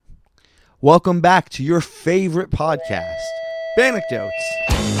Welcome back to your favorite podcast, Banecdotes.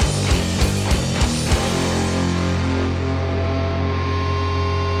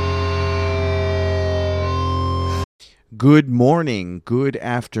 Good morning, good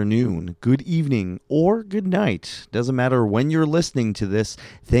afternoon, good evening, or good night. Doesn't matter when you're listening to this.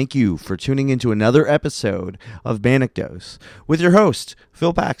 Thank you for tuning into another episode of Banecdotes with your host,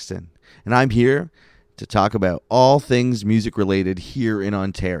 Phil Paxton. And I'm here to talk about all things music related here in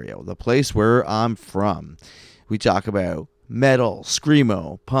Ontario, the place where I'm from. We talk about metal,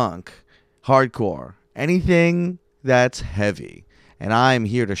 screamo, punk, hardcore, anything that's heavy. And I'm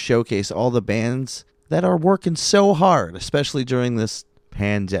here to showcase all the bands that are working so hard, especially during this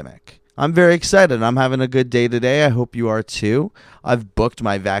pandemic. I'm very excited. I'm having a good day today. I hope you are too. I've booked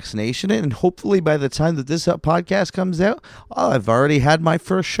my vaccination, and hopefully by the time that this podcast comes out, I've already had my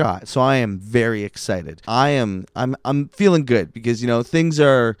first shot. So I am very excited. I'm feeling good because things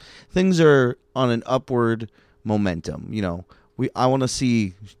are on an upward momentum. I want to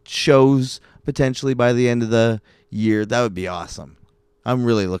see shows potentially by the end of the year. That would be awesome. I'm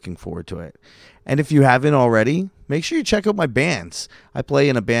really looking forward to it. And if you haven't already, make sure you check out my bands. I play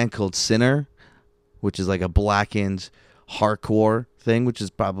in a band called Sinner, which is like a blackened hardcore thing, which is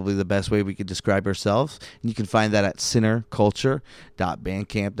probably the best way we could describe ourselves. And you can find that at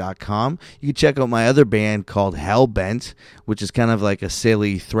sinnerculture.bandcamp.com. You can check out my other band called Hellbent, which is kind of like a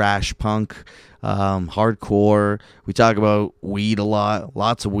silly thrash punk, hardcore. We talk about weed a lot,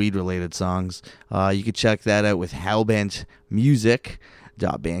 lots of weed related songs. You can check that out with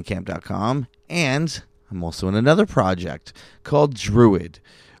hellbentmusic.bandcamp.com. And I'm also in another project called Druid,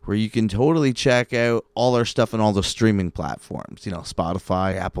 where you can totally check out all our stuff on all the streaming platforms,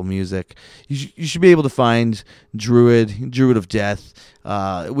 Spotify, Apple Music. You should be able to find Druid of Death.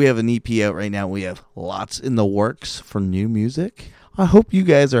 We have an EP out right now. We have lots in the works for new music. I hope you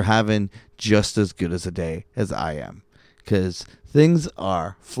guys are having just as good as a day as I am, because things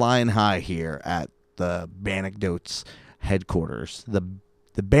are flying high here at the Banecdotes headquarters.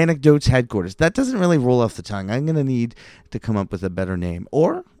 The Banecdotes headquarters. That doesn't really roll off the tongue. I'm going to need to come up with a better name.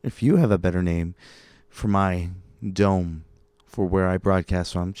 Or if you have a better name for my dome, for where I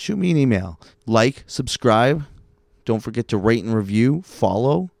broadcast from, shoot me an email. Like, subscribe. Don't forget to rate and review.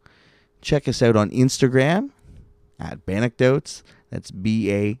 Follow. Check us out on Instagram at Banecdotes. That's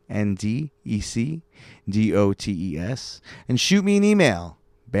BANDECDOTES. And shoot me an email.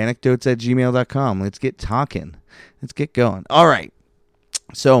 Banecdotes@gmail.com. Let's get talking. Let's get going. All right.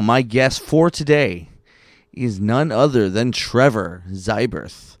 So my guest for today is none other than Trevor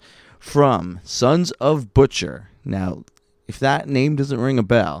Zyberth from Sons of Butcher. Now, if that name doesn't ring a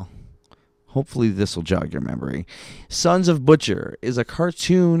bell, hopefully this will jog your memory. Sons of Butcher is a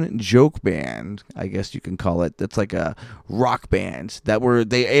cartoon joke band, I guess you can call it. That's like a rock band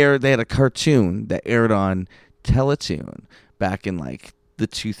they had a cartoon that aired on Teletoon back in the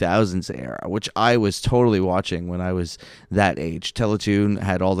 2000s era, which I was totally watching when I was that age. Teletoon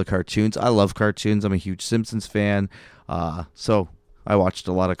had all the cartoons. I love cartoons. I'm a huge Simpsons fan. So I watched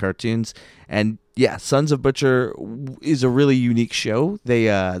a lot of cartoons. And yeah, Sons of Butcher is a really unique show. They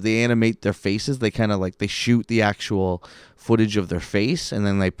animate their faces. They kind of they shoot the actual footage of their face, and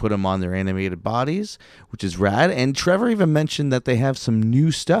then they put them on their animated bodies, which is rad. And Trevor even mentioned that they have some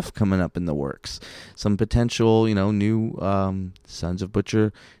new stuff coming up in the works. Some potential, new Sons of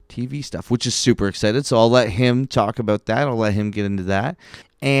Butcher TV stuff, which is super excited. So I'll let him talk about that. I'll let him get into that.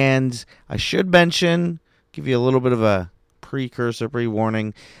 And I should mention, give you a little bit of a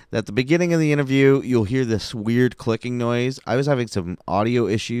pre-warning, that at the beginning of the interview, you'll hear this weird clicking noise. I was having some audio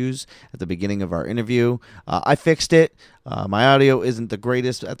issues at the beginning of our interview. I fixed it. My audio isn't the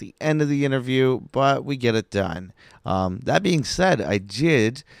greatest at the end of the interview, but we get it done. That being said, I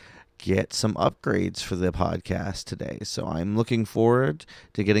did get some upgrades for the podcast today, so I'm looking forward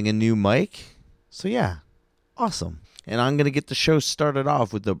to getting a new mic. So yeah, awesome. And I'm going to get the show started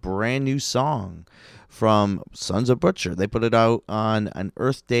off with a brand new song from Sons of Butcher. They put it out on an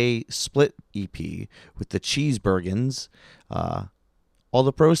Earth Day split EP with the Cheeseburgans. All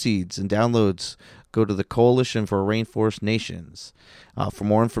the proceeds and downloads go to the Coalition for Rainforest Nations. For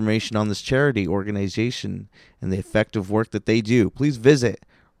more information on this charity organization and the effective work that they do, please visit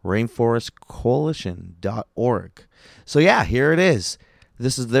rainforestcoalition.org. So yeah, here it is.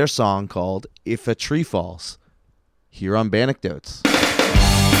 This is their song called If a Tree Falls, here on Banecdotes.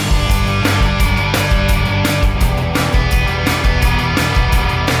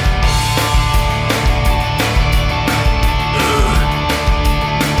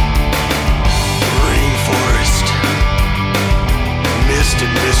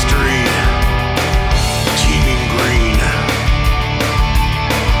 Mystery, teeming green.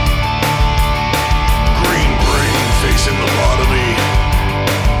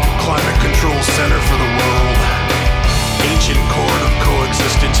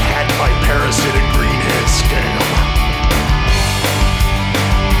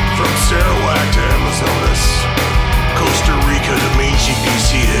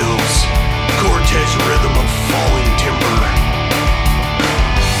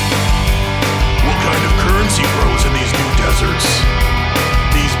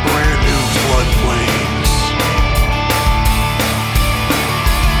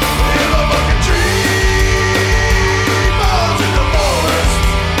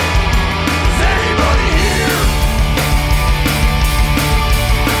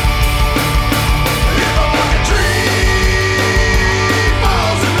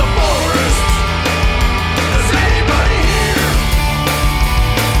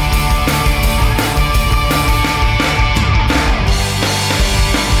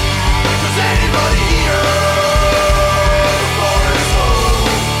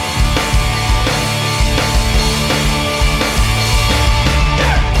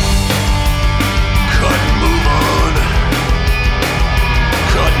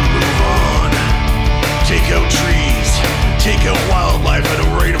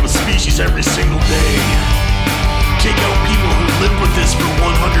 Every single day. Take out people who lived with this for 100,000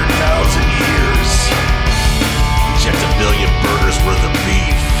 years. Inject 1 million burgers worth of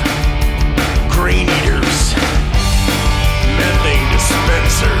beef. Grain eaters. Methane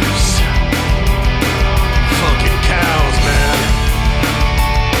dispensers. Fucking cows, man.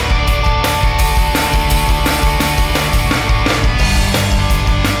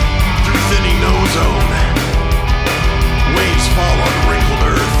 Through thinning ozone. Waves fall on wrinkled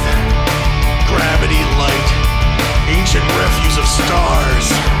earth. Gravity, light, ancient refuse of stars.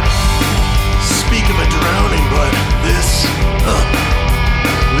 Speak of a drowning, but this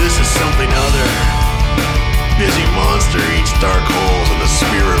is something other. Busy monster eats dark holes in the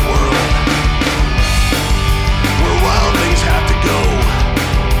spirit world, where wild things have to go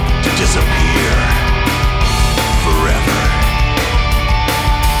to disappear forever.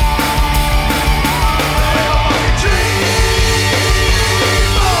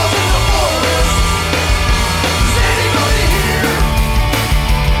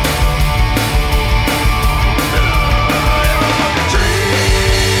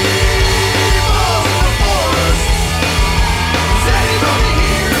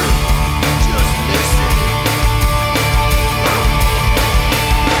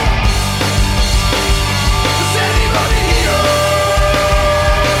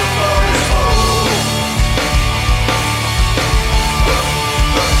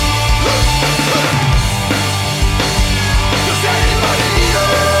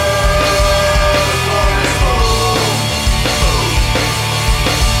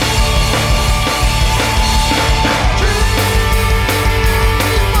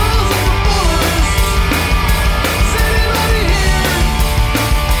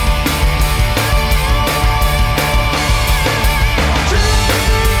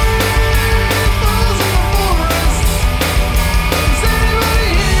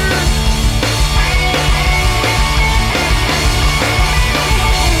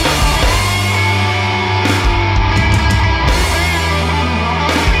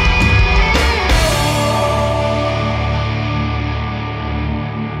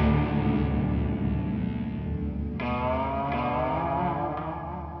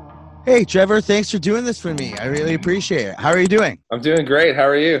 Hey, Trevor, thanks for doing this for me. I really appreciate it. How are you doing? I'm doing great. How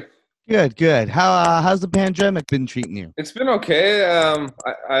are you? Good, good. How's the pandemic been treating you? It's been okay.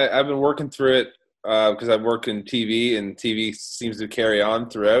 I've been working through it because I work in TV, and TV seems to carry on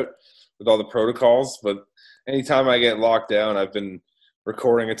throughout with all the protocols. But anytime I get locked down, I've been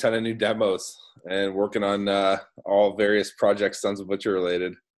recording a ton of new demos and working on all various projects Sons of Butcher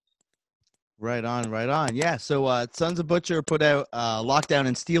related. Right on, right on. Yeah, so Sons of Butcher put out Lockdown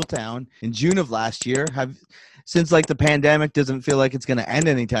in Steeltown in June of last year. Since like the pandemic doesn't feel like it's going to end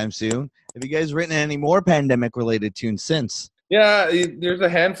anytime soon, have you guys written any more pandemic-related tunes since? Yeah, there's a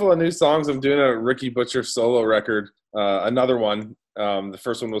handful of new songs. I'm doing a Ricky Butcher solo record, another one. The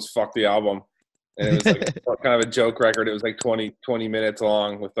first one was Fuck the Album. And it was like kind of a joke record. It was like 20 minutes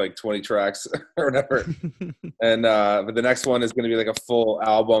long with like 20 tracks or whatever. And but the next one is going to be like a full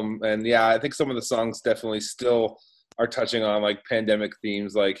album. And yeah, I think some of the songs definitely still are touching on like pandemic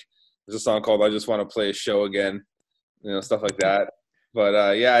themes. Like there's a song called I Just Want to Play a Show Again, stuff like that.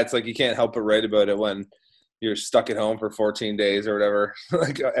 But yeah, it's like you can't help but write about it when you're stuck at home for 14 days or whatever,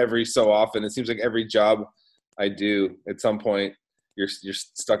 like every so often. It seems like every job I do at some point, you're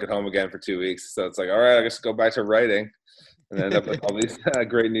stuck at home again for 2 weeks. So it's like, all right, I guess go back to writing and end up with all these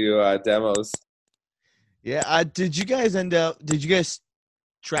great new demos. Yeah. Did you guys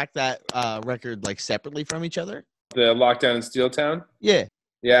track that record like separately from each other? The Lockdown in Steeltown? Yeah.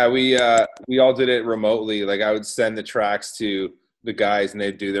 Yeah, we all did it remotely. Like I would send the tracks to the guys and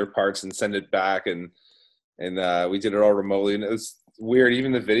they'd do their parts and send it back. And we did it all remotely. And it was weird.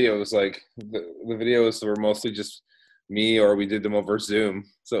 Even the videos, like the videos were mostly just me, or we did them over Zoom.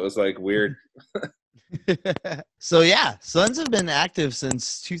 So it was like weird. So yeah, Sons have been active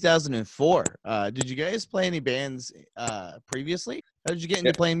since 2004. Did you guys play any bands previously? How did you get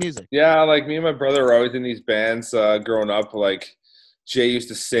into playing music? Yeah, like me and my brother were always in these bands growing up. Like Jay used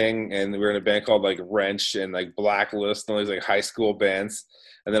to sing, and we were in a band called like Wrench and like Blacklist and all these like high school bands.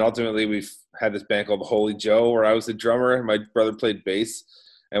 And then ultimately we've had this band called Holy Joe, where I was the drummer and my brother played bass,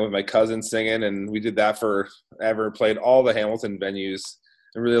 and with my cousin singing. And we did that forever, played all the Hamilton venues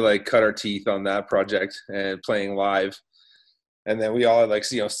and really like cut our teeth on that project and playing live. And then we all had like,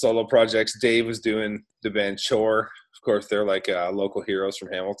 solo projects. Dave was doing the band Chore. Of course, they're like local heroes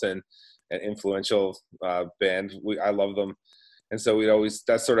from Hamilton, an influential band. I love them. And so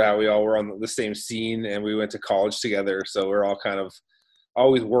that's sort of how we all were on the same scene, and we went to college together. So we're all kind of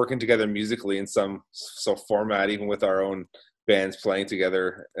always working together musically in some format, even with our own bands playing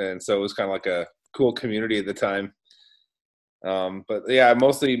together. And so it was kind of like a cool community at the time. But yeah,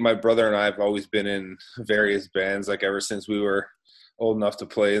 mostly my brother and I have always been in various bands, like ever since we were old enough to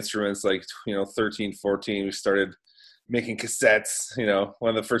play instruments, like, 13, 14, we started making cassettes.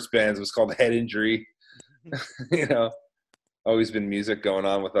 One of the first bands was called Head Injury. Always been music going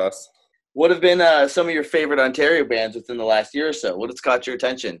on with us. What have been some of your favorite Ontario bands within the last year or so? What has caught your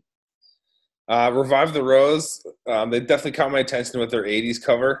attention? Revive the Rose. They definitely caught my attention with their 80s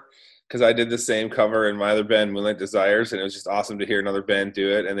cover, because I did the same cover in my other band, Moonlight Desires, and it was just awesome to hear another band do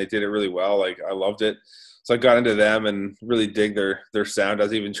it, and they did it really well. Like, I loved it. So I got into them and really dig their sound. I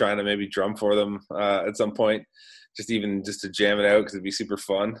was even trying to maybe drum for them at some point, just to jam it out, because it'd be super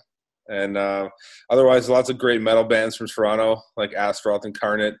fun. And otherwise, lots of great metal bands from Toronto, like Astaroth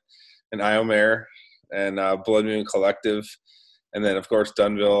Incarnate and Iomare and Blood Moon Collective. And then, of course,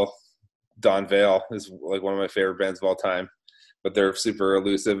 Don Vale is like one of my favorite bands of all time. But they're super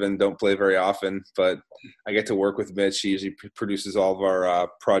elusive and don't play very often. But I get to work with Mitch. He usually produces all of our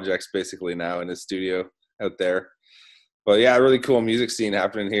projects basically now in his studio out there. But yeah, really cool music scene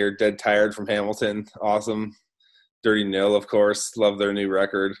happening here. Dead Tired from Hamilton, awesome. Dirty Nil, of course, love their new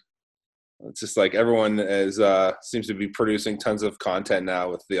record. It's just like everyone seems to be producing tons of content now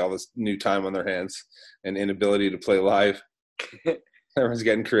with all this new time on their hands and inability to play live. Everyone's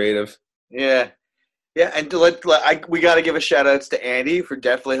getting creative. Yeah. Yeah, and we got to give a shout-outs to Andy for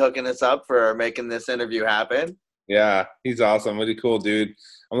definitely hooking us up for making this interview happen. Yeah, he's awesome. Really cool dude.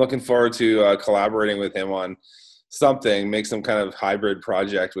 I'm looking forward to collaborating with him on something, make some kind of hybrid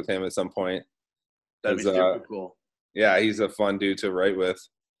project with him at some point. That'd be super cool. Yeah, he's a fun dude to write with.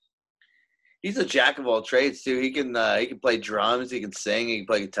 He's a jack of all trades, too. He can play drums, he can sing, he can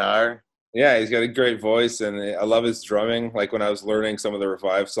play guitar. Yeah, he's got a great voice, and I love his drumming. Like, when I was learning some of the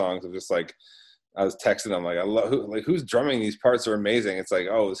Revive songs, I'm just like, I was texting him, like, I love who's drumming these parts are amazing. It's like,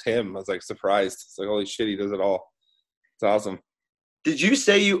 oh, it was him. I was like surprised. It's like, holy shit, he does it all. It's awesome. Did you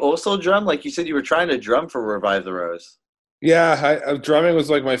say you also drum? Like, you said you were trying to drum for Revive the Rose. Yeah, drumming was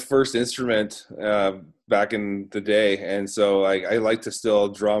like my first instrument back in the day, and so like I like to still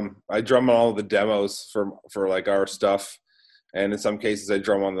drum. I drum on all of the demos for like our stuff, and in some cases I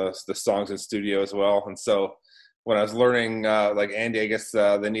drum on the songs in studio as well. And so when I was learning, like Andy, I guess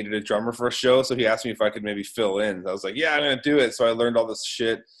they needed a drummer for a show, so he asked me if I could maybe fill in. I was like, yeah, I'm gonna do it. So I learned all this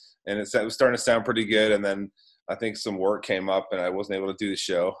shit, and it was starting to sound pretty good. And then I think some work came up, and I wasn't able to do the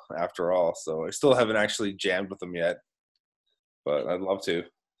show after all. So I still haven't actually jammed with them yet, but I'd love to.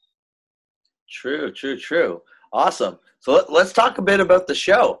 True. Awesome. So let's talk a bit about the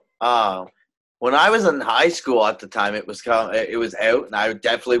show. When I was in high school at the time, it was out, and I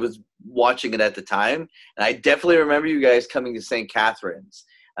definitely was watching it at the time. And I definitely remember you guys coming to St. Catharines,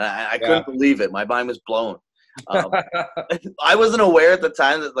 and I couldn't believe it. My mind was blown. I wasn't aware at the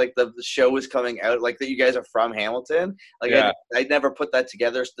time that like the show was coming out, like that you guys are from Hamilton. Like I never put that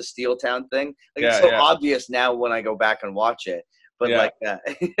together. It's the Steel Town thing. Like it's so obvious now when I go back and watch it. But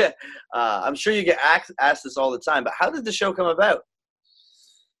I'm sure you get asked this all the time. But how did the show come about?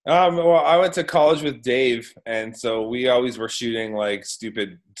 Well, I went to college with Dave, and so we always were shooting like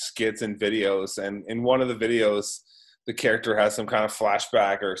stupid skits and videos. And in one of the videos, the character has some kind of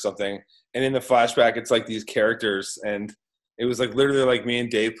flashback or something. And in the flashback, it's like these characters, and it was like literally like me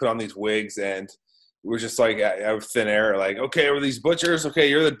and Dave put on these wigs, and we're just like out of thin air, like, okay, we're these butchers. Okay,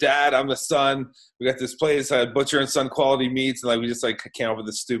 you're the dad, I'm the son. We got this place, butcher and son quality meats, and like we just like came up with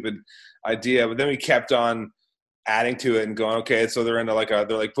this stupid idea. But then we kept on adding to it and going, okay, so they're into like they're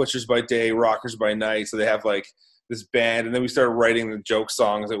like butchers by day, rockers by night. So they have like this band, and then we started writing the joke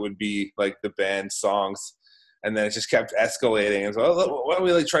songs that would be like the band songs. And then it just kept escalating. And so, why don't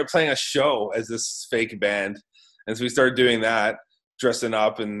we like try playing a show as this fake band? And so we started doing that, dressing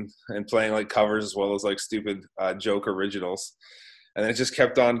up and playing like covers as well as like stupid joke originals. And then it just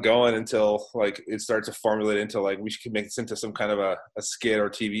kept on going until like it started to formulate into like we should make this into some kind of a skit or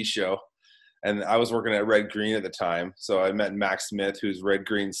TV show. And I was working at Red Green at the time. So I met Max Smith, who's Red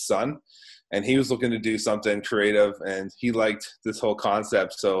Green's son. And he was looking to do something creative, and he liked this whole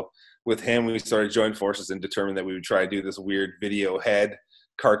concept. So with him, we started joining forces and determined that we would try to do this weird video head,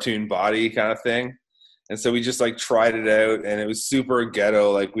 cartoon body kind of thing. And so we just like tried it out, and it was super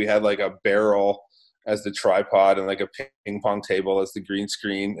ghetto. Like we had like a barrel as the tripod and like a ping pong table as the green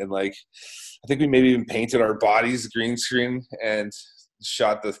screen. And like I think we maybe even painted our bodies green screen and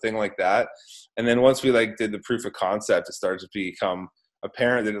shot the thing like that. And then once we like did the proof of concept, it started to become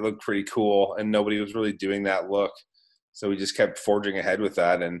apparent that it looked pretty cool and nobody was really doing that look. So we just kept forging ahead with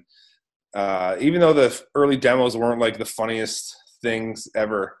that. And even though the early demos weren't like the funniest things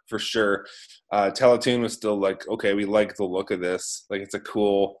ever, for sure, Teletoon was still like, okay, we like the look of this. Like, it's a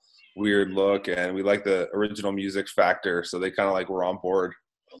cool, weird look, and we like the original music factor. So they kind of like were on board.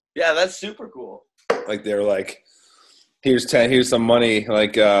 Yeah, that's super cool. Like, they're like, here's some money,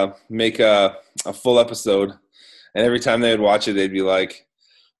 like make a full episode. And every time they would watch it, they'd be like,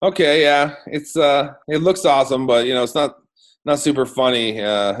 okay, yeah, it's it looks awesome, but you know, it's not super funny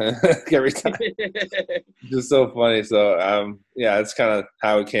every time. Just so funny. So yeah, it's kind of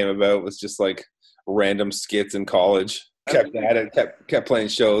how it came about. Was just like random skits in college. Kept at it, kept playing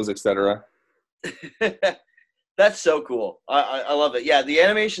shows, etc. That's so cool. I love it. Yeah, the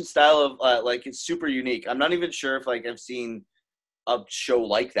animation style of like, it's super unique. I'm not even sure if like I've seen a show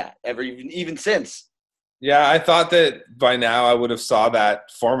like that ever, even since. Yeah, I thought that by now I would have saw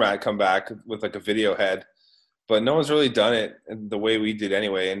that format come back with like a video head, but no one's really done it the way we did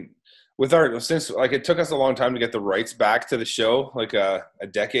anyway. And with since like it took us a long time to get the rights back to the show, like a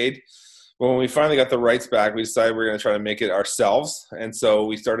decade. But when we finally got the rights back, we decided we were going to try to make it ourselves. And so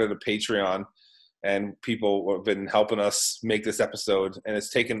we started a Patreon, and people have been helping us make this episode, and it's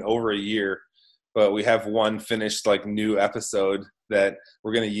taken over a year. But we have one finished like new episode that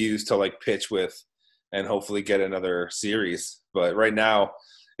we're going to use to like pitch with and hopefully get another series. But right now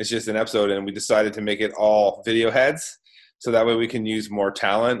it's just an episode, and we decided to make it all video heads. So that way we can use more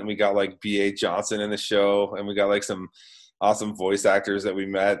talent. And we got like B.A. Johnson in the show, and we got like some awesome voice actors that we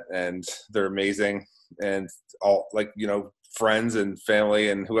met, and they're amazing. And all like, you know, friends and family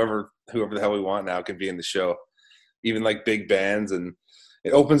and whoever the hell we want now can be in the show, even like big bands. And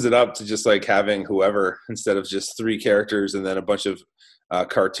it opens it up to just like having whoever, instead of just 3 characters and then a bunch of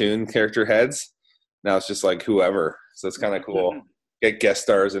cartoon character heads. Now it's just like whoever. So it's kind of cool. Get guest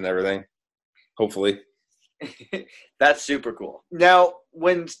stars and everything, hopefully. That's super cool. Now,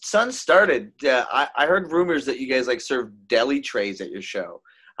 when Sun started, I heard rumors that you guys like served deli trays at your show.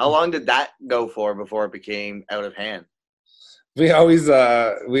 How long did that go for before it became out of hand? We always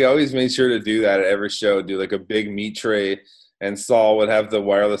made sure to do that at every show. Do like a big meat tray, and Saul would have the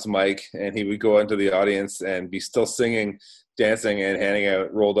wireless mic, and he would go into the audience and be still singing, dancing, and handing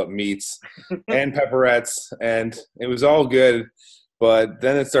out rolled up meats and pepperettes, and it was all good. But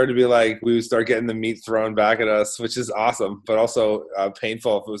then it started to be like we would start getting the meat thrown back at us, which is awesome, but also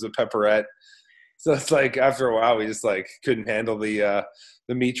painful if it was a pepperette. So it's like after a while we just like couldn't handle the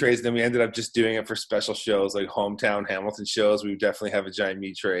meat trays. And then we ended up just doing it for special shows like hometown Hamilton shows. We would definitely have a giant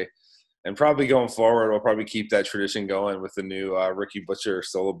meat tray. And probably going forward, we'll probably keep that tradition going with the new Ricky Butcher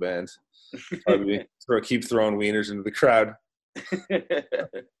solo band. Probably keep throwing wieners into the crowd.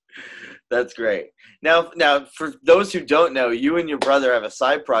 That's great. Now, for those who don't know, you and your brother have a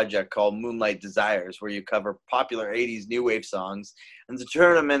side project called Moonlight Desires, where you cover popular 80s new wave songs and to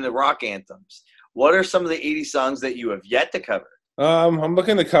turn them into rock anthems. What are some of the 80s songs that you have yet to cover? I'm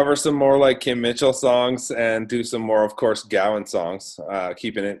looking to cover some more like Kim Mitchell songs and do some more, of course, Gowan songs,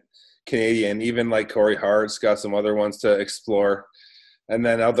 keeping it Canadian. Even like Corey Hart's got some other ones to explore. And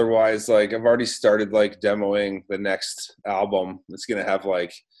then otherwise, like I've already started like demoing the next album. It's going to have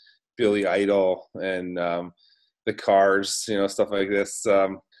like Billy Idol and the Cars, you know, stuff like this.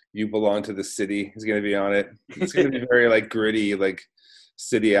 You Belong to the City is going to be on it. It's going to be very like gritty, like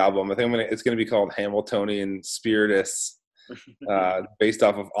city album. I think it's going to be called Hamiltonian Spiritus, based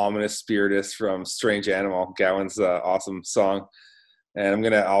off of Ominous Spiritus from Strange Animal, Gowan's awesome song. And I'm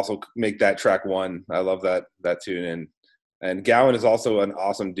going to also make that track 1. I love that tune. And Gowan is also an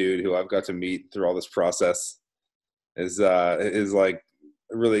awesome dude who I've got to meet through all this process. Is like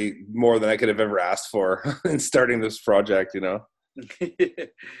really more than I could have ever asked for in starting this project, you know?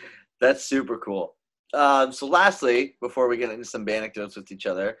 That's super cool. So lastly, before we get into some anecdotes with each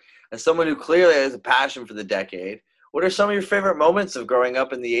other, as someone who clearly has a passion for the decade, what are some of your favorite moments of growing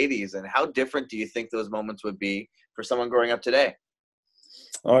up in the 80s, and how different do you think those moments would be for someone growing up today?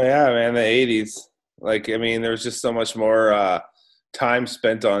 Oh yeah, man, the 80s. Like, I mean, there was just so much more time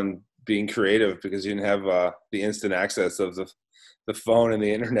spent on being creative because you didn't have the instant access of the phone and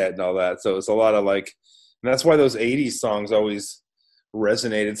the internet and all that. So it's a lot of like, and that's why those 80s songs always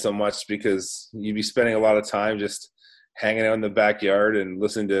resonated so much, because you'd be spending a lot of time just hanging out in the backyard and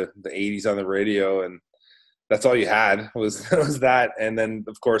listening to the 80s on the radio, and that's all you had was that. And then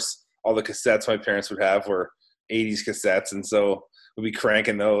of course all the cassettes my parents would have were 80s cassettes, and so we'd be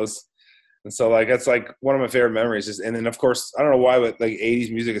cranking those. And so like that's like one of my favorite memories. And then of course I don't know why, but like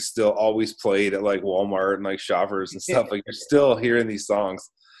 80s music is still always played at like Walmart and like Shoppers and stuff. Like you're still hearing these songs.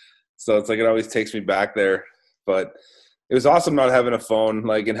 So it's like it always takes me back there. But it was awesome not having a phone,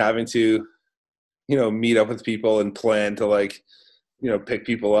 like, and having to, you know, meet up with people and plan to like, you know, pick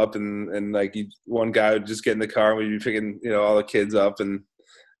people up and like one guy would just get in the car and we'd be picking, you know, all the kids up, and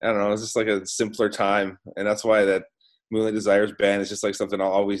I don't know, it was just like a simpler time. And that's why that Moonlight Desires band is just like something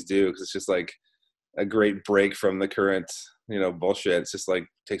I'll always do, because it's just like a great break from the current, you know, bullshit. It's just like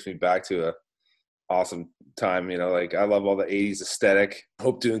takes me back to a awesome time, you know. Like I love all the 80s aesthetic.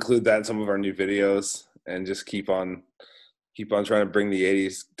 Hope to include that in some of our new videos and just keep on trying to bring the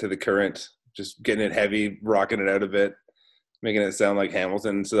 80s to the current, just getting it heavy, rocking it out a bit, making it sound like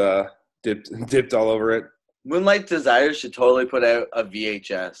Hamilton's dipped all over it. Moonlight Desires should totally put out a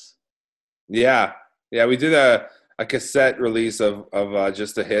VHS. Yeah, we did a cassette release of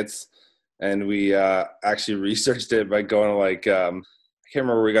just the hits, and we actually researched it by going to like I can't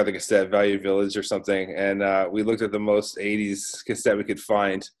remember where we got the cassette, Value Village or something, and we looked at the most 80s cassette we could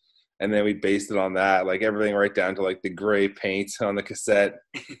find, and then we based it on that, like everything right down to like the gray paint on the cassette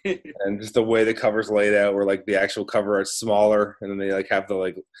and just the way the cover's laid out, where like the actual cover art's smaller and then they like have the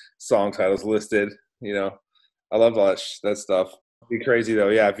like song titles listed, you know. I love all that stuff. It'd be crazy though.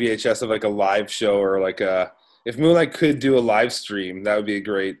 Yeah, VHS of like a live show, or like if Moonlight could do a live stream, that would be a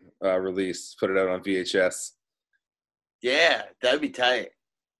great release. Put it out on VHS. Yeah, that'd be tight.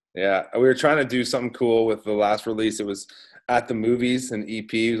 Yeah, we were trying to do something cool with the last release. It was at the movies, and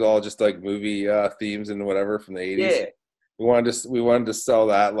EP was all just like movie themes and whatever from the 80s. Yeah. We wanted to sell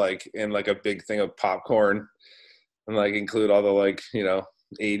that like in like a big thing of popcorn, and like include all the like, you know,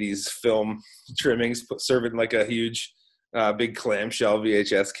 80s film trimmings, serve it in like a huge big clamshell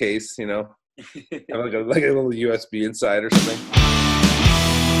VHS case, you know. Have like a little USB inside or something.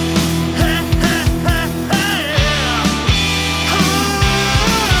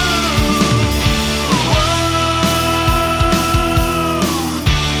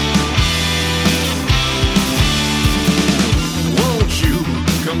 Won't you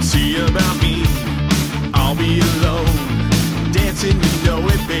come see about me? I'll be alone, dancing, you know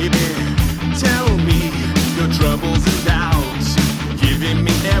it, baby. Tell me your troubles and doubts, giving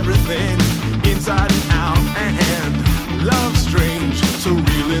me everything inside and out. And love strange, so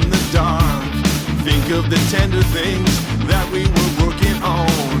real in the dark. Think of the tender things that we were working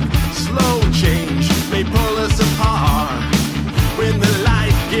on. Slow change may pull us apart. When the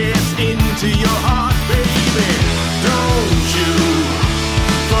light gets into your heart, baby, don't you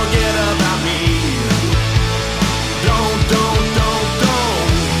forget about me. Don't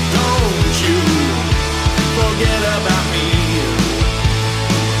you forget about me.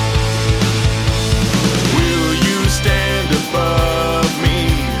 Will you stand above me?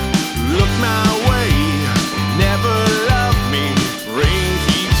 Look my way, never love me. Rain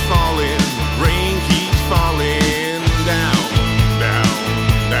keeps falling down, down,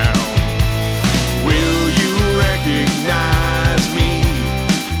 down. Will you recognize me?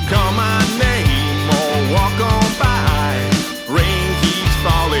 Call my name or walk on by. Rain keeps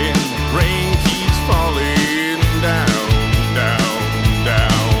falling down, down,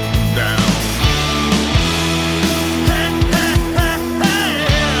 down, down.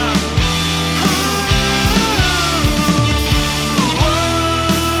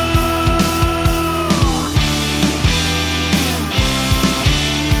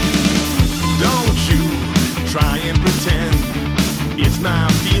 Don't you try and pretend it's my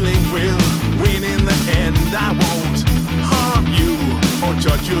feeling will win in the end. I won't harm you or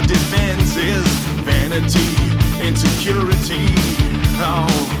touch your defenses. Vanity, insecurity. Oh,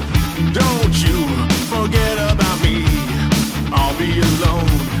 don't you forget about me. I'll be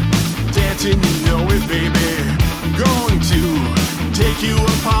alone, dancing, you know it, baby. Going to take you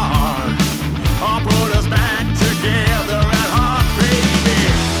apart. I'll put us back together at heart, baby.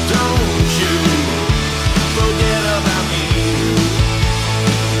 Don't you forget about me.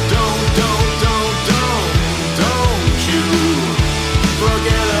 Don't you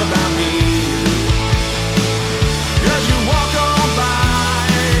forget about me. 'Cause you walk on by.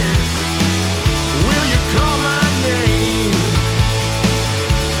 Will you call my name?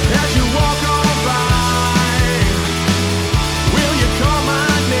 As you walk on by, will you call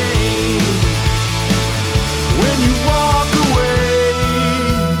my name?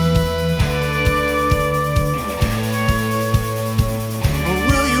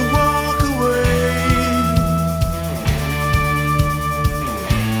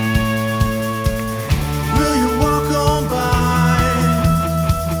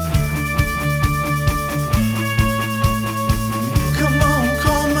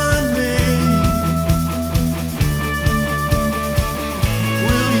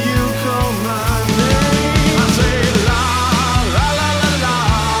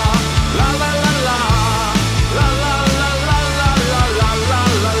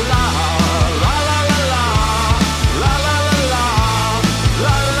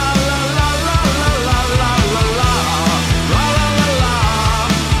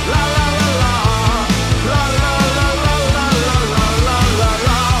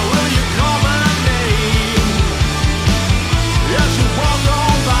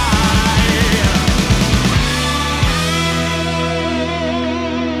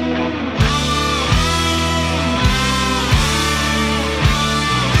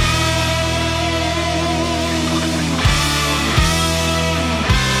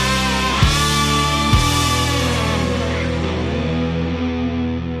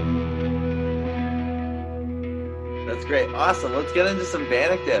 That's great. Awesome. Let's get into some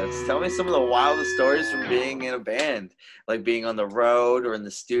band anecdotes. Tell me some of the wildest stories from being in a band, like being on the road or in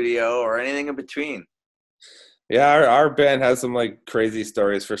the studio or anything in between. Yeah, our band has some like crazy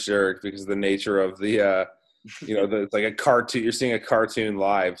stories for sure because of the nature of the it's like a cartoon. You're seeing a cartoon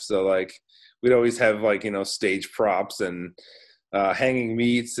live, so like we'd always have like stage props and hanging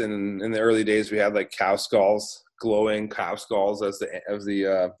meats, and in the early days we had like glowing cow skulls as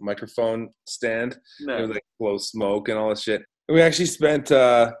the microphone stand. No. It would like blow smoke and all this shit. And we actually spent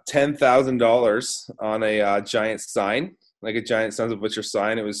 $10,000 on a giant sign, like a giant Sons of Butcher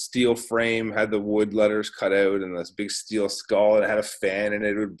sign. It was steel frame, had the wood letters cut out, and this big steel skull, and it had a fan, and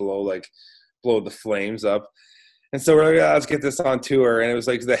it would blow the flames up. And so we're like, let's get this on tour. And it was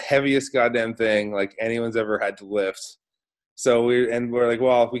like the heaviest goddamn thing like anyone's ever had to lift. So we're like,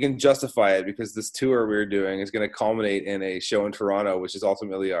 well, we can justify it because this tour we were doing is going to culminate in a show in Toronto, which is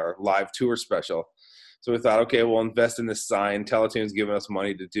ultimately our live tour special. So we thought, okay, we'll invest in this sign. Teletoon's giving us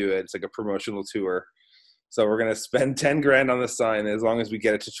money to do it. It's like a promotional tour. So we're going to spend 10 grand on the sign as long as we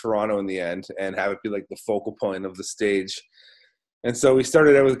get it to Toronto in the end and have it be like the focal point of the stage. And so we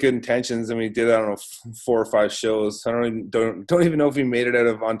started out with good intentions, and we did, I don't know, 4 or 5 shows. I don't even know if we made it out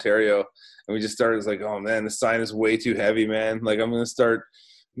of Ontario. And we just started, it's like, oh man, the sign is way too heavy, man. Like I'm going to start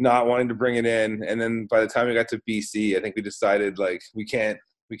not wanting to bring it in. And then by the time we got to BC, I think we decided like we can't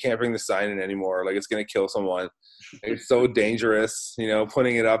bring the sign in anymore. Like it's going to kill someone. It's so dangerous,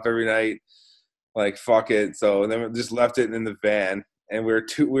 putting it up every night. Like fuck it. So then we just left it in the van, and we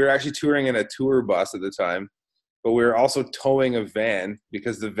were actually touring in a tour bus at the time. But we were also towing a van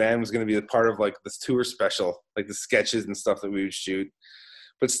because the van was going to be a part of like this tour special, like the sketches and stuff that we would shoot,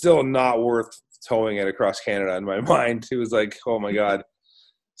 but still not worth towing it across Canada in my mind. It was like, oh my God.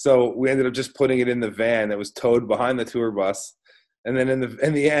 So we ended up just putting it in the van that was towed behind the tour bus. And then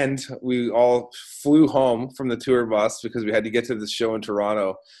in the end, we all flew home from the tour bus because we had to get to the show in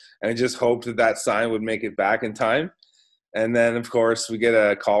Toronto, and I just hoped that sign would make it back in time. And then, of course, we get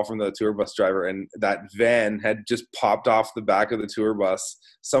a call from the tour bus driver, and that van had just popped off the back of the tour bus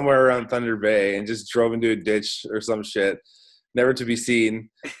somewhere around Thunder Bay and just drove into a ditch or some shit, never to be seen.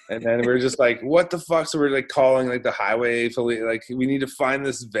 And then we were just like, what the fuck? So we're like calling like the highway police, like we need to find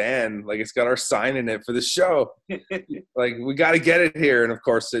this van. Like it's got our sign in it for the show. Like we got to get it here. And of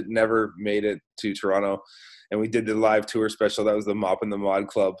course, it never made it to Toronto. And we did the live tour special. That was the Mop and the Mod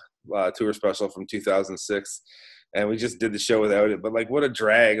Club tour special from 2006. And we just did the show without it. But like, what a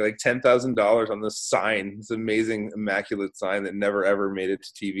drag, like $10,000 on this sign. This amazing, immaculate sign that never, ever made it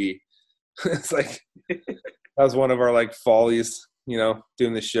to TV. It's like, that was one of our like follies,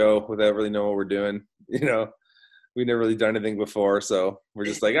 doing the show without really knowing what we're doing. We'd never really done anything before. So we're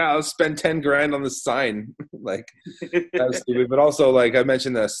just like, let's spend 10 grand on this sign. Like, that was stupid. But also, like I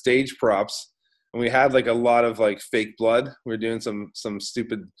mentioned, the stage props. And we had like a lot of like fake blood. We were doing some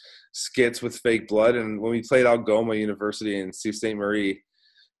stupid skits with fake blood. And when we played Algoma University in Sault Ste. Marie,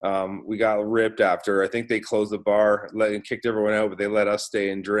 we got ripped after. I think they closed the bar and kicked everyone out, but they let us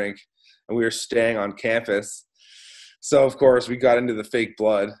stay and drink. And we were staying on campus. So, of course, we got into the fake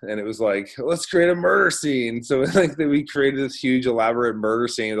blood, and it was like, let's create a murder scene. So like we created this huge, elaborate murder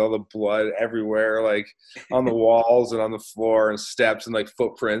scene with all the blood everywhere, like on the walls and on the floor and steps and like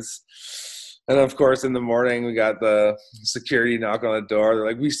footprints. And of course, in the morning, we got the security knock on the door. They're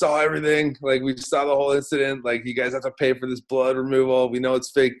like, we saw everything. Like, we saw the whole incident. Like, you guys have to pay for this blood removal. We know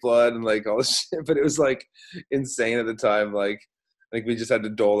it's fake blood and, like, all this shit. But it was, like, insane at the time. Like, I think we just had to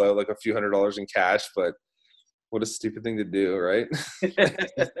dole out, like, a few $100s in cash. But what a stupid thing to do, right?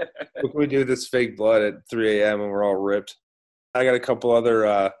 What can we do with this fake blood at 3 a.m. when we're all ripped? I got a couple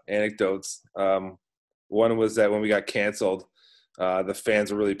other anecdotes. One was that when we got canceled, the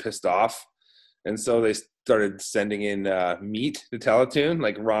fans were really pissed off. And so they started sending in meat to Teletoon,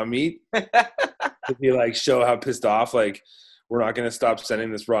 like raw meat, to be like, show how pissed off, like, we're not going to stop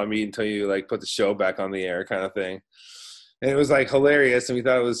sending this raw meat until you like put the show back on the air kind of thing. And it was like hilarious. And we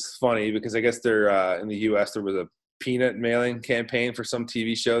thought it was funny because I guess they're in the US, there was a peanut mailing campaign for some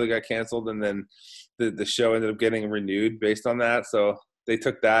TV show that got canceled. And then the show ended up getting renewed based on that. So they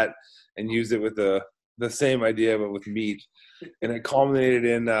took that and used it with the same idea, but with meat. And it culminated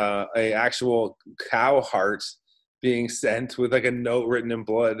in a actual cow heart being sent with like a note written in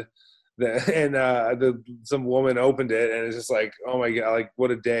blood. Some woman opened it, and it's just like, oh my God, like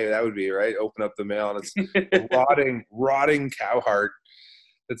what a day that would be, right? Open up the mail, and it's rotting cow heart.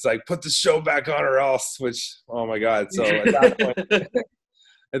 It's like, put the show back on or else, which, oh my God. So at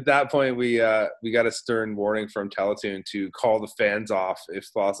that point, we got a stern warning from Teletoon to call the fans off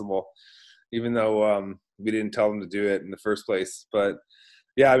if possible, even though we didn't tell them to do it in the first place. But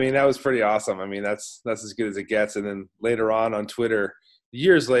Yeah, I mean, that was pretty awesome. I mean, that's as good as it gets. And then later on Twitter,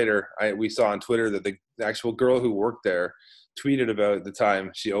 years later, we saw on Twitter that the actual girl who worked there tweeted about the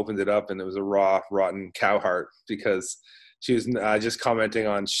time she opened it up and it was a raw, rotten cow heart because she was just commenting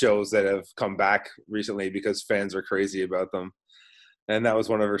on shows that have come back recently because fans are crazy about them. And that was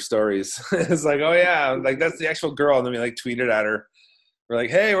one of her stories. It's like, oh yeah, like that's the actual girl. And then we like tweeted at her. We're like,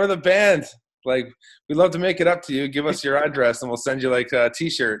 hey, we're the band. Like, we'd love to make it up to you. Give us your address and we'll send you like a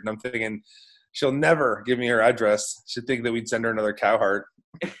t-shirt. And I'm thinking, she'll never give me her address. She'd think that we'd send her another cow heart.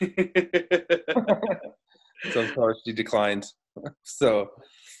 So of course she declined. So,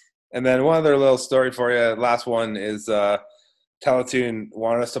 and then one other little story for you. Last one is Teletoon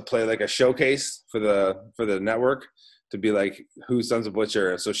wanted us to play like a showcase for the network to be like, who Sons of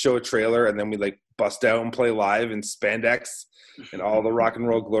Butcher? So show a trailer and then we like bust out and play live in spandex and all the rock and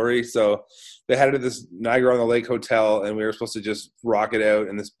roll glory. So they had it at this Niagara-on-the-Lake hotel and we were supposed to just rock it out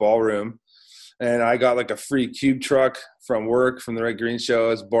in this ballroom. And I got like a free cube truck from work from the Red Green Show.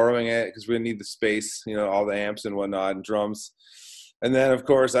 I was borrowing it because we didn't need the space, you know, all the amps and whatnot and drums. And then, of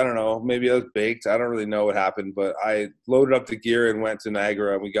course, I don't know, maybe I was baked. I don't really know what happened, but I loaded up the gear and went to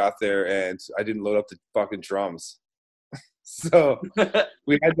Niagara. And we got there and I didn't load up the fucking drums. So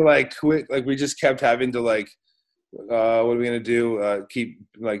we had to like quit. Like we just kept having to like, what are we going to do? Keep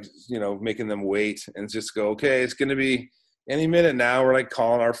like, you know, making them wait and just go, okay, it's going to be any minute now. We're like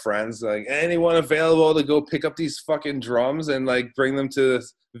calling our friends, like anyone available to go pick up these fucking drums and like bring them to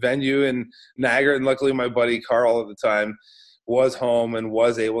this venue in Niagara. And luckily my buddy Carl at the time was home and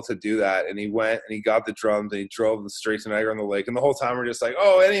was able to do that. And he went and he got the drums and he drove straight to Niagara-on-the-Lake. And the whole time we're just like,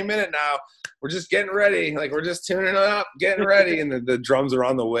 oh, any minute now. We're just getting ready. Like we're just tuning it up, getting ready. And the drums are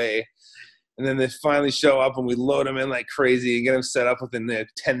on the way. And then they finally show up and we load them in like crazy and get them set up within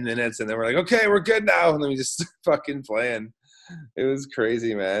 10 minutes. And then we're like, okay, we're good now. And then we just fucking playing. It was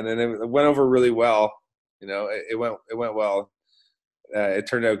crazy, man. And it went over really well. You know, it went well. It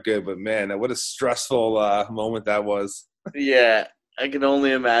turned out good, but man, what a stressful moment that was. Yeah, I can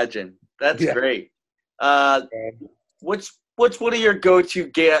only imagine. That's great. What's one of your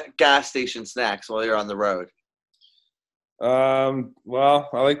go-to gas station snacks while you're on the road? Well,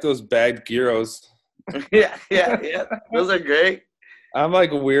 I like those bagged gyros. yeah. Those are great. I'm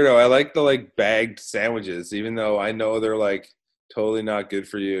like a weirdo. I like the like bagged sandwiches, even though I know they're like totally not good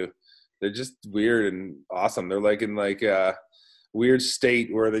for you. They're just weird and awesome. They're like in like a weird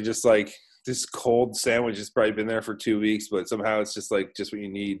state where they just like this cold sandwich has probably been there for 2 weeks, but somehow it's just like just what you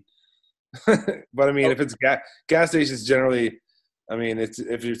need. But I mean, if it's gas stations generally, I mean, it's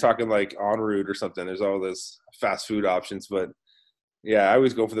if you're talking like en route or something, there's all this fast food options. But yeah, I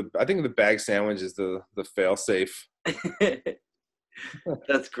always go for I think the bag sandwich is the fail safe.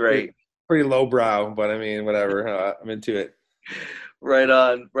 That's great. Pretty lowbrow, but I mean, whatever. I'm into it. Right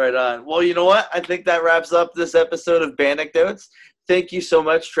on. Well, you know what? I think that wraps up this episode of Bandecdotes. Thank you so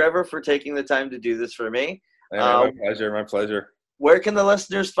much, Trevor, for taking the time to do this for me. My pleasure. Where can the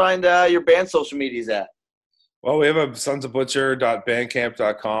listeners find your band social medias at? Well, we have a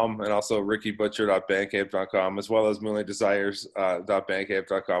sonsofbutcher.bandcamp.com and also rickybutcher.bandcamp.com, as well as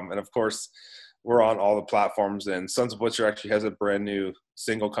moonlightdesires.bandcamp.com. And of course, we're on all the platforms. And Sons of Butcher actually has a brand new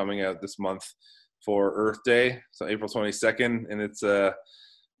single coming out this month for Earth Day, so April 22nd, and it's a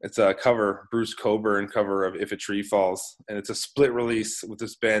cover, Bruce Coburn cover of If a Tree Falls, and it's a split release with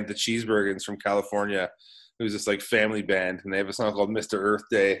this band, the Cheeseburgers from California, who's this like family band, and they have a song called Mr. Earth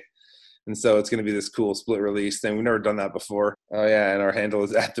Day. And so it's going to be this cool split release thing. We've never done that before. Oh, yeah, and our handle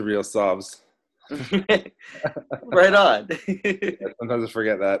is @TheRealSobs. Right on. Sometimes I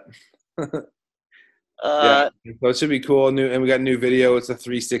forget that. So it should be cool. And we got a new video. It's a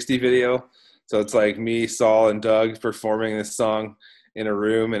 360 video. So it's like me, Saul, and Doug performing this song in a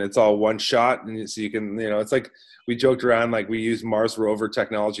room, and it's all one shot. And so you can, it's like we joked around like we use Mars rover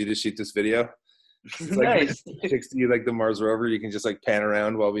technology to shoot this video. It's like nice. 60, like the Mars rover. You can just like pan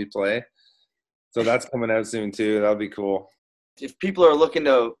around while we play. So that's coming out soon too. That'll be cool. If people are looking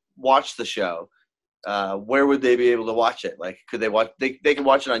to watch the show, where would they be able to watch it? Like, could they watch? They can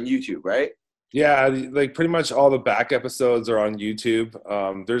watch it on YouTube, right? Yeah, like pretty much all the back episodes are on YouTube.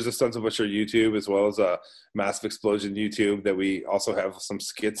 There's a Sons of Butcher YouTube as well as a Massive Explosion YouTube that we also have some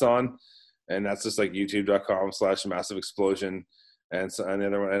skits on, and that's just like youtube.com/Massive Explosion. And so, and the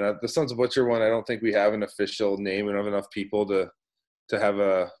other one, and the Sons of Butcher one, I don't think we have an official name. We don't have enough people to have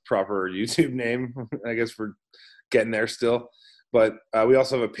a proper YouTube name. I guess we're getting there still. But we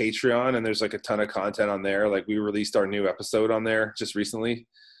also have a Patreon, and there's like a ton of content on there. Like we released our new episode on there just recently,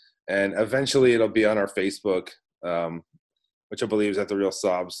 and eventually it'll be on our Facebook, which I believe is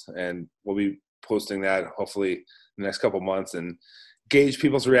 @TheRealSobs, and we'll be posting that hopefully in the next couple months. And gauge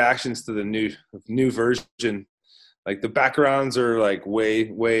people's reactions to the new version. Like the backgrounds are like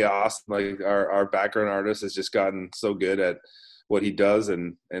way awesome. Like our background artist has just gotten so good at what he does,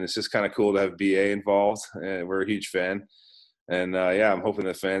 and it's just kind of cool to have BA involved. And we're a huge fan. And yeah, I'm hoping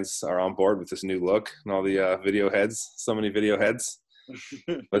the fans are on board with this new look and all the video heads. So many video heads.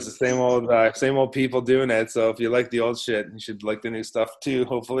 But it's the same old people doing it. So if you like the old shit, you should like the new stuff too.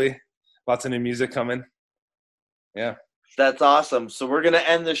 Hopefully, lots of new music coming. Yeah, That's awesome. So we're gonna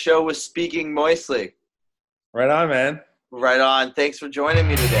end the show with Speaking Moistly. right on, man. Right on. Thanks for joining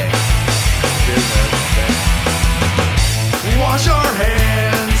me today. Cheers, man. Thanks. Wash our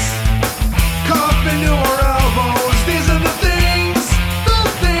hands, cup into our elbows. These are the things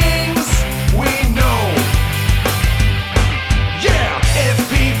we know. Yeah, if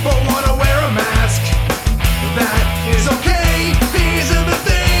people want to wear a mask, that is okay. These are the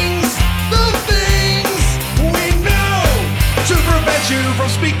things we know to prevent you from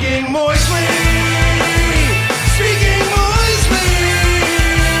speaking moistly. Speaking moistly.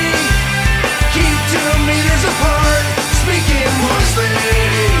 Keep 2 meters apart. Speaking moistly.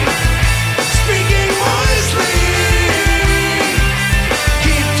 Speaking moistly.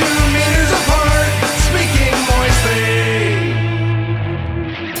 Keep 2 meters apart. Speaking moistly.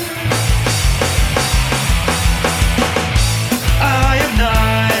 I am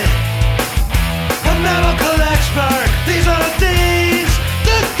not a medical expert. These are the things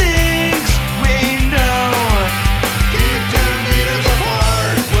we know. Keep 2 meters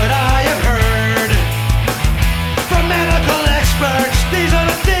apart. What I have heard from medical experts. These are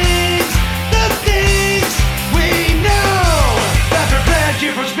the things we know that prevent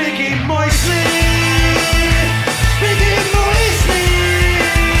you from speaking moistly. Speaking moistly.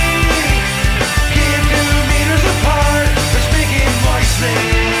 Keep 2 meters apart. For speaking moistly.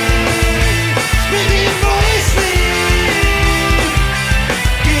 Speaking moistly.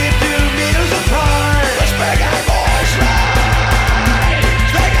 Keep 2 meters apart. For speaking moistly.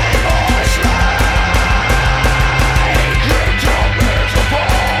 Speaking moistly. Keep 2 meters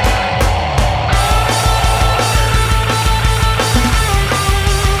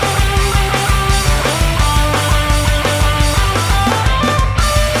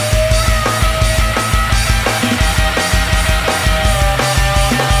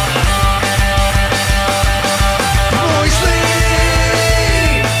apart. Moistly,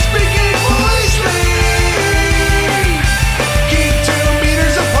 speaking moistly. Keep 2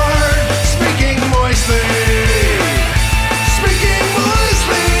 meters apart. Speaking moistly. Speaking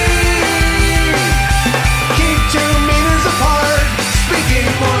moistly. Keep 2 meters apart. Speaking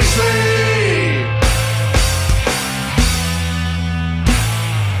moistly.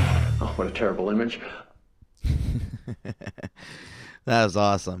 Oh, what a terrible image. That was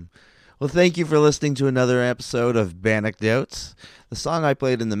awesome. Well, thank you for listening to another episode of Bannockdotes. The song I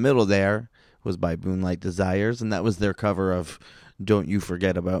played in the middle there was by Moonlight Desires, and that was their cover of Don't You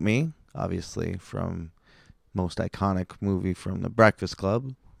Forget About Me, obviously from most iconic movie from The Breakfast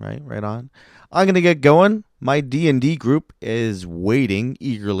Club, right? Right on. I'm going to get going. My D&D group is waiting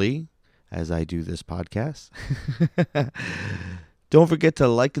eagerly as I do this podcast. Don't forget to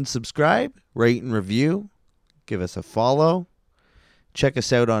like and subscribe, rate and review, give us a follow. Check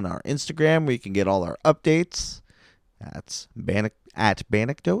us out on our Instagram where you can get all our updates. That's at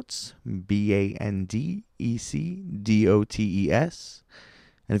Bannockdotes, BANDECDOTES.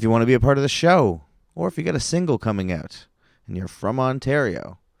 And if you want to be a part of the show, or if you got a single coming out and you're from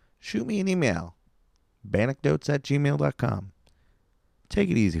Ontario, shoot me an email, bannockdotes@gmail.com. Take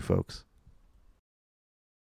it easy, folks.